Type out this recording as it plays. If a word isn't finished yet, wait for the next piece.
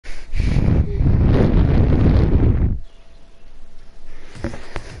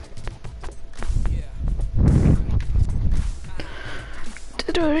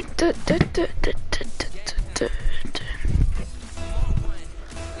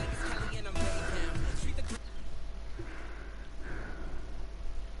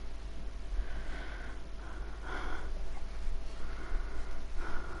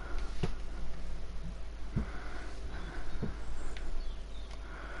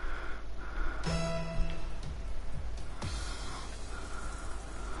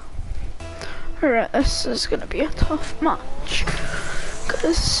Alright, this is gonna be a tough match,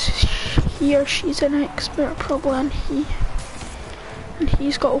 because he or she's an expert probably, and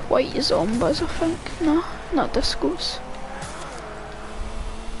he's got white zombies, I think. No, not discos.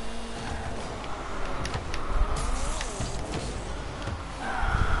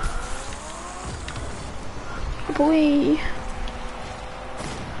 Boy,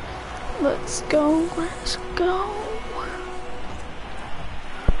 let's go, let's go.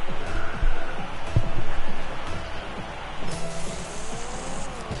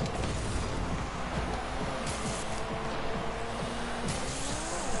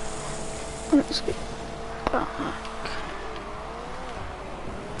 Let's get back.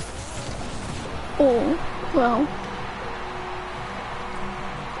 Oh, well.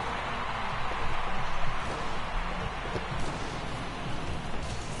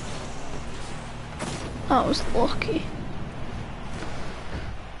 That was lucky.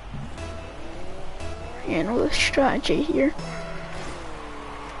 You know the strategy here.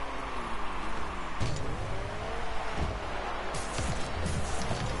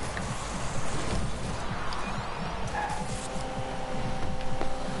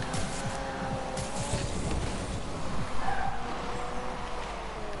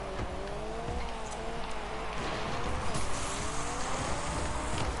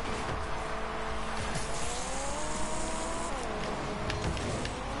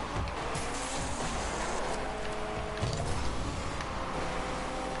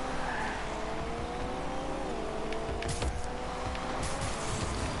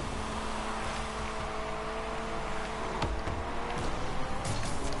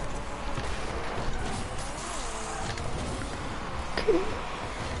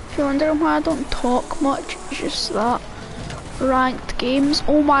 If you're wondering why I don't talk much, it's just that ranked games.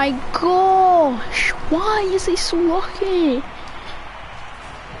 Oh my gosh, why is he so lucky?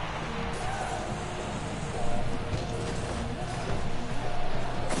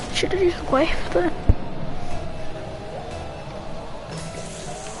 Should have just left it.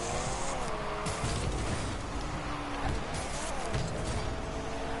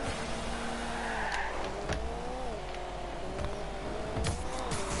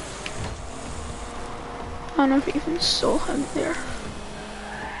 I never even saw him there.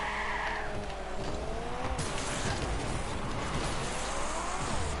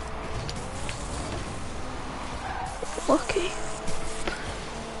 Lucky.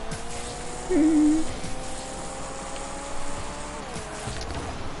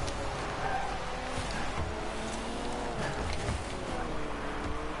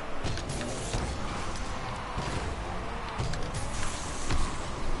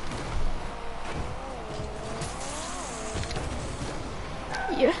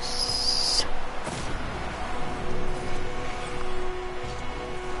 Yes.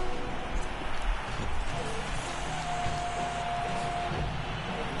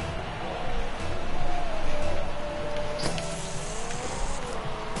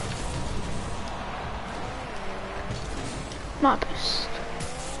 My best.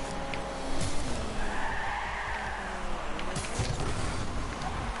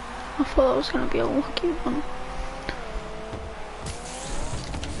 I thought that was gonna be a lucky one.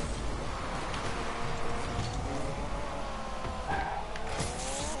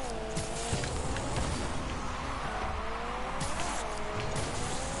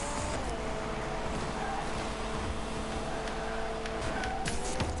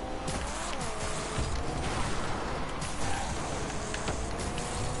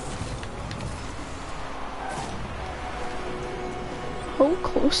 How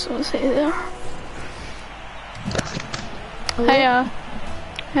close was he there? Hiya.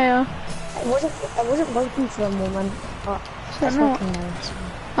 Hiya. I wasn't working for a moment, but it's working now. So.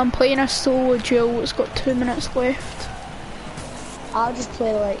 I'm playing a solo duel, it's got 2 minutes left. I'll just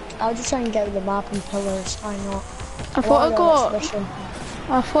play I'll just try and get the map and pillars, why not? I thought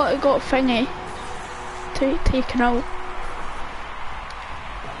I got thingy taken out.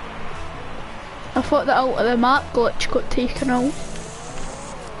 I thought the out of the map glitch got taken out.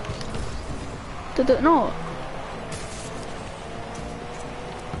 Did it not?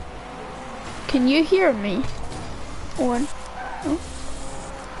 Can you hear me? Owen? No?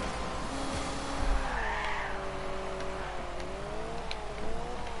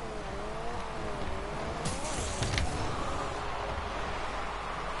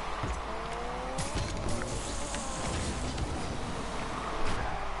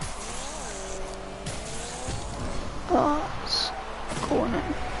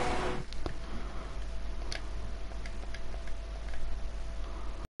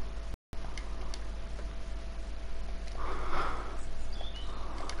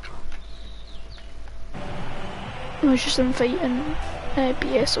 I was just inviting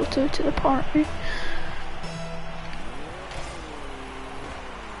BSO2 to the party.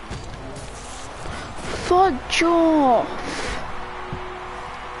 Fudge off!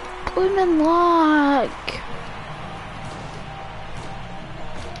 Blooming lag!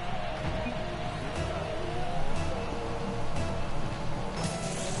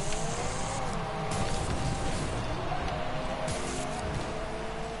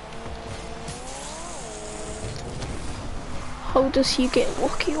 How does he get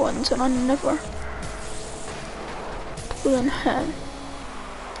lucky ones and I never blooming him?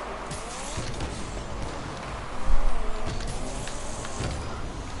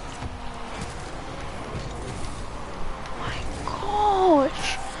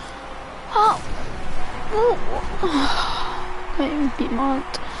 Can't even beat mad.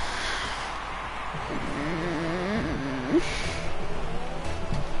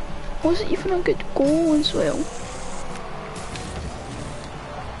 Was it even a good goal as well?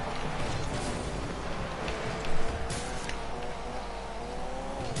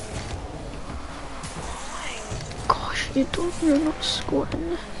 Oh my gosh, you're not scoring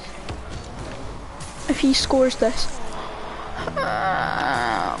this. If he scores this, oh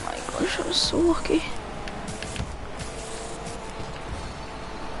my gosh, I was so lucky.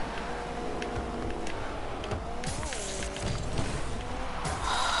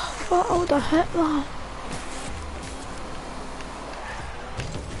 I would have hit that.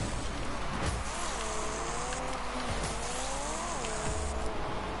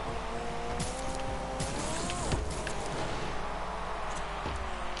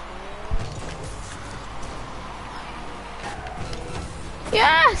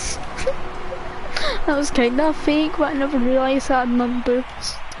 Yes! That was kind of fake, but I never realised I had none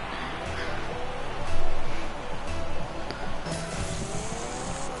boost.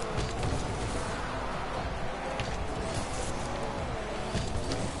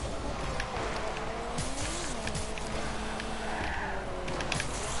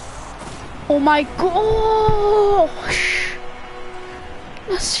 Oh my gosh!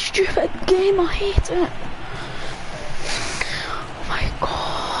 This stupid game, I hate it. Oh my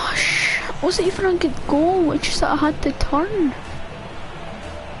gosh! Was it even a good goal? It's just that I had to turn.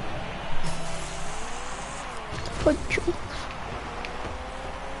 Fudge off.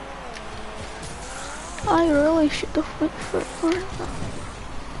 I really should have went for it.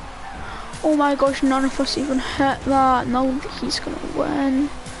 Oh my gosh, none of us even hit that. Now he's gonna win.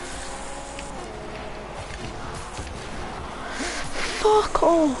 Fuck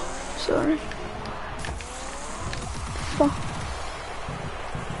off! Sorry. Fuck.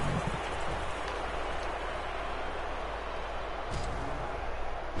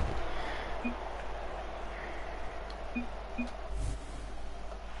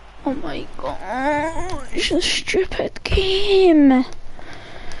 Oh my gosh, this stupid game.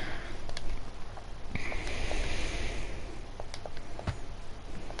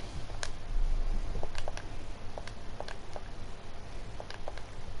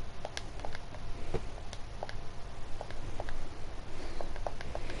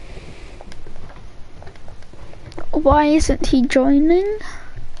 Why isn't he joining?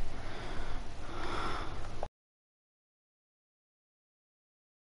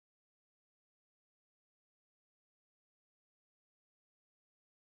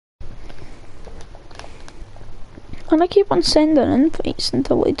 And I keep on sending invites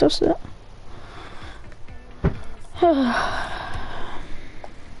until he does it.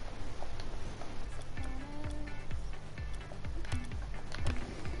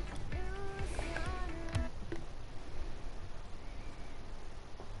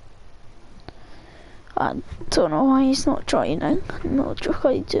 I don't know why he's not joining. No joke,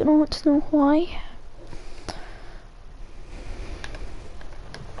 I do not know why.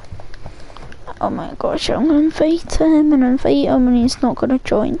 Oh my gosh, I'm gonna invite him and he's not gonna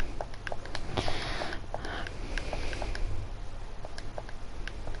join.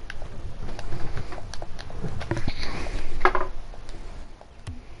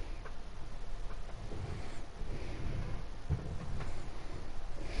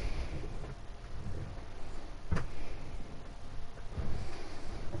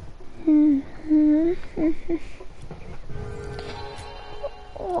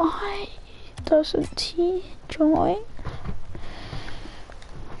 Why doesn't he join?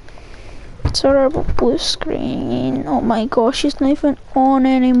 Terrible blue screen. Oh my gosh, he's not even on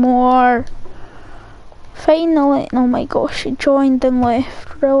anymore. Finally, oh my gosh, he joined and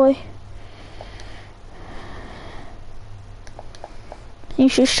left, really.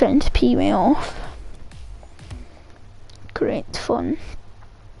 He's just trying to pee me off. Great fun.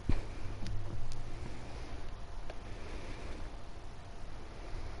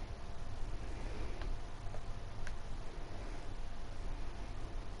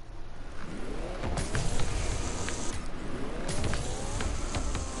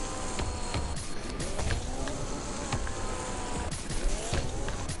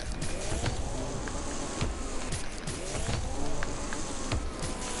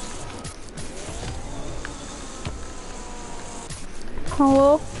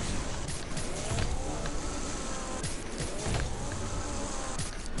 Hello?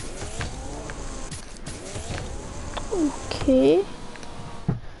 Okay.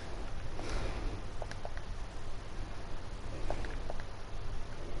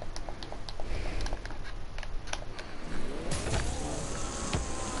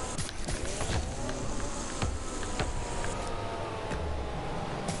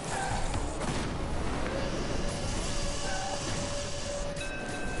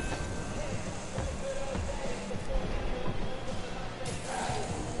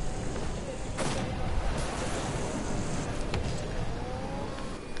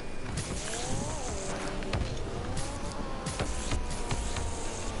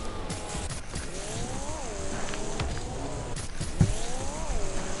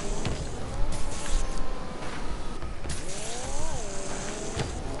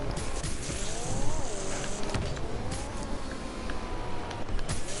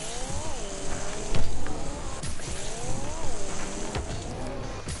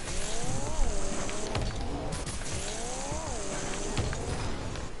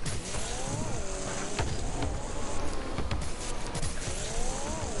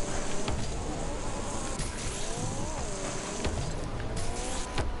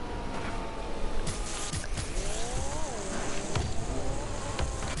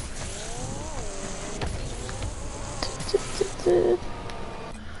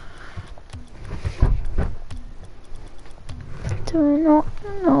 Do not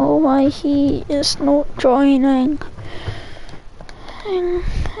know why he is not joining.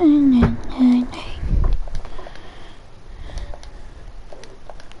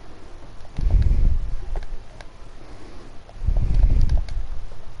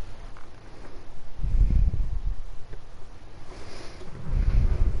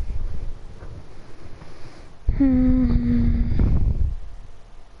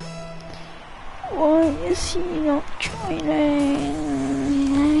 Why is he not joining?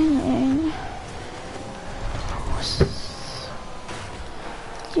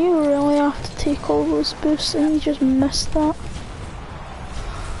 Do you really have to take all those boosts and you just missed that?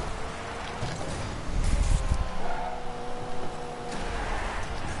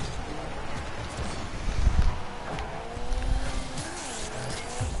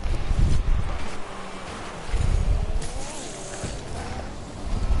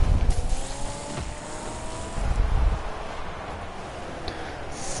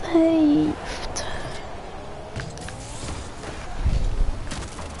 Saved.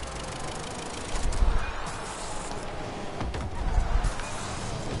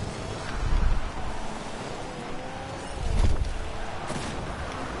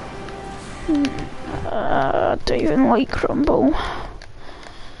 I don't even like Rumble. Oh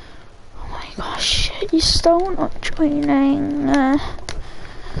my gosh, he's still not joining.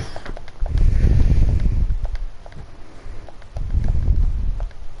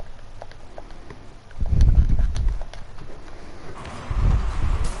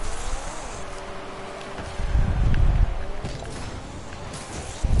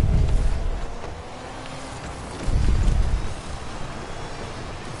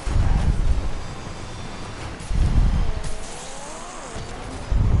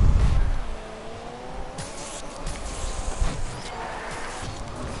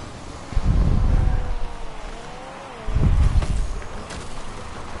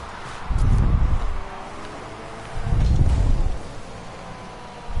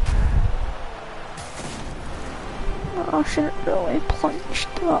 I shouldn't really plunged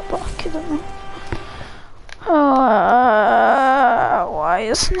that back in me. Why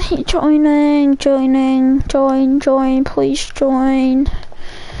isn't he joining? Join, please join.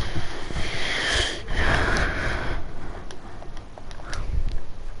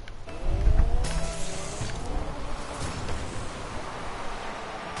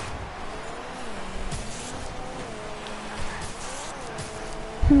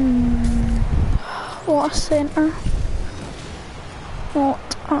 What a centre.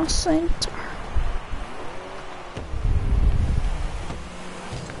 What a centre.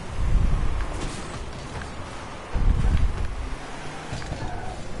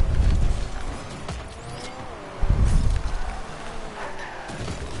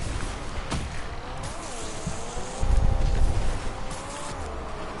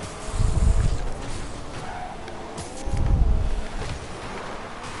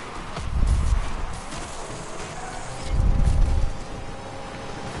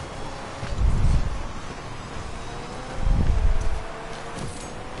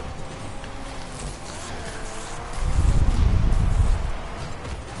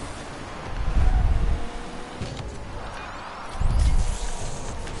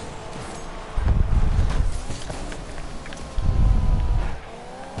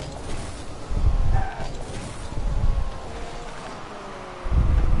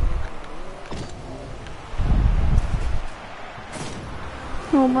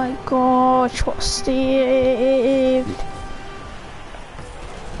 Oh my gosh, what saved?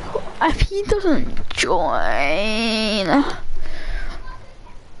 If he doesn't join...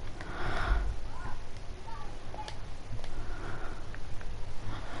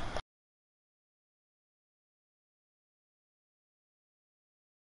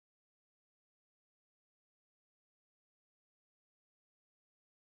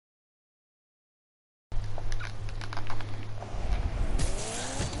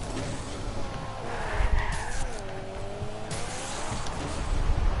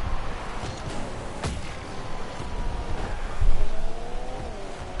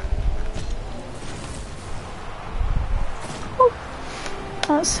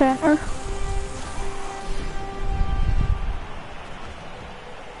 That's center.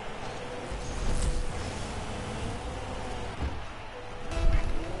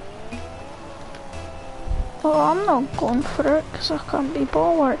 Oh, I'm not going for it because I can't be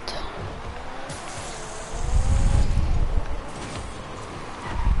bothered.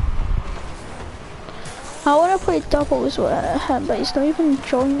 I want to play doubles with him, but he's not even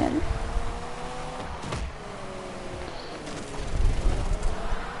joining.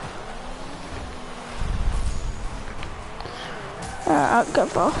 I'll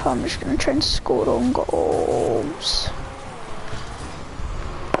give up. I'm just going to try and score on goals.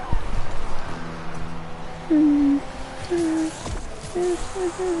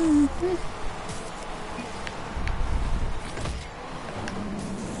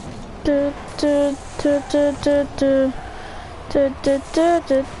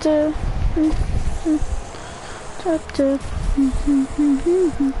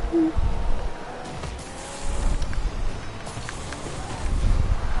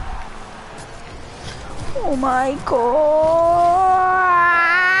 Oh my gosh!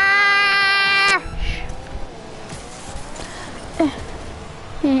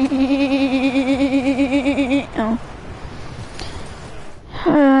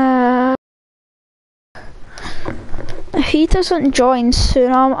 Oh. If he doesn't join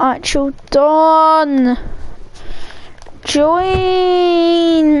soon, I'm actually done.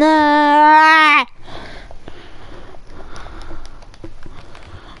 Join!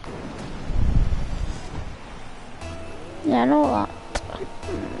 Yeah, I know that.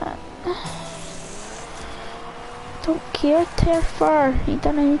 Don't care, Terfer. He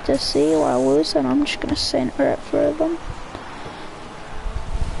doesn't need to say we're losing. I'm just gonna center it for them.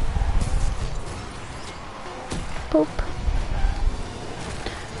 Boop.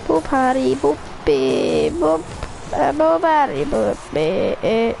 Boop, Harry, boop, boop. Boop, Harry, boop,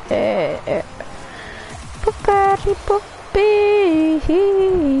 boop, Harry, boop.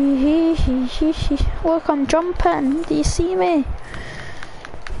 Look, I'm jumping. Do you see me?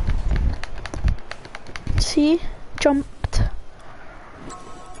 See? Jumped.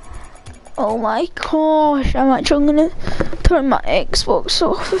 Oh my gosh. I'm actually gonna turn my Xbox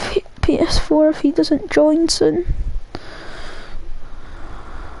off of PS4 if he doesn't join soon.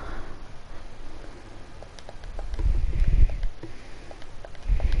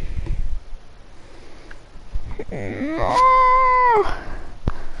 No.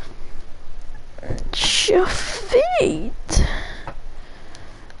 It's your feet.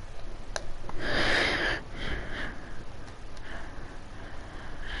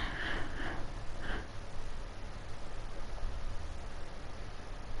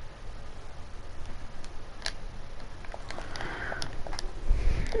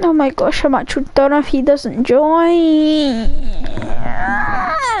 Oh my gosh, I'm actually done if he doesn't join.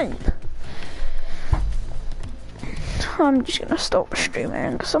 I'm just gonna stop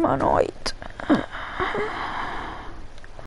streaming because I'm annoyed.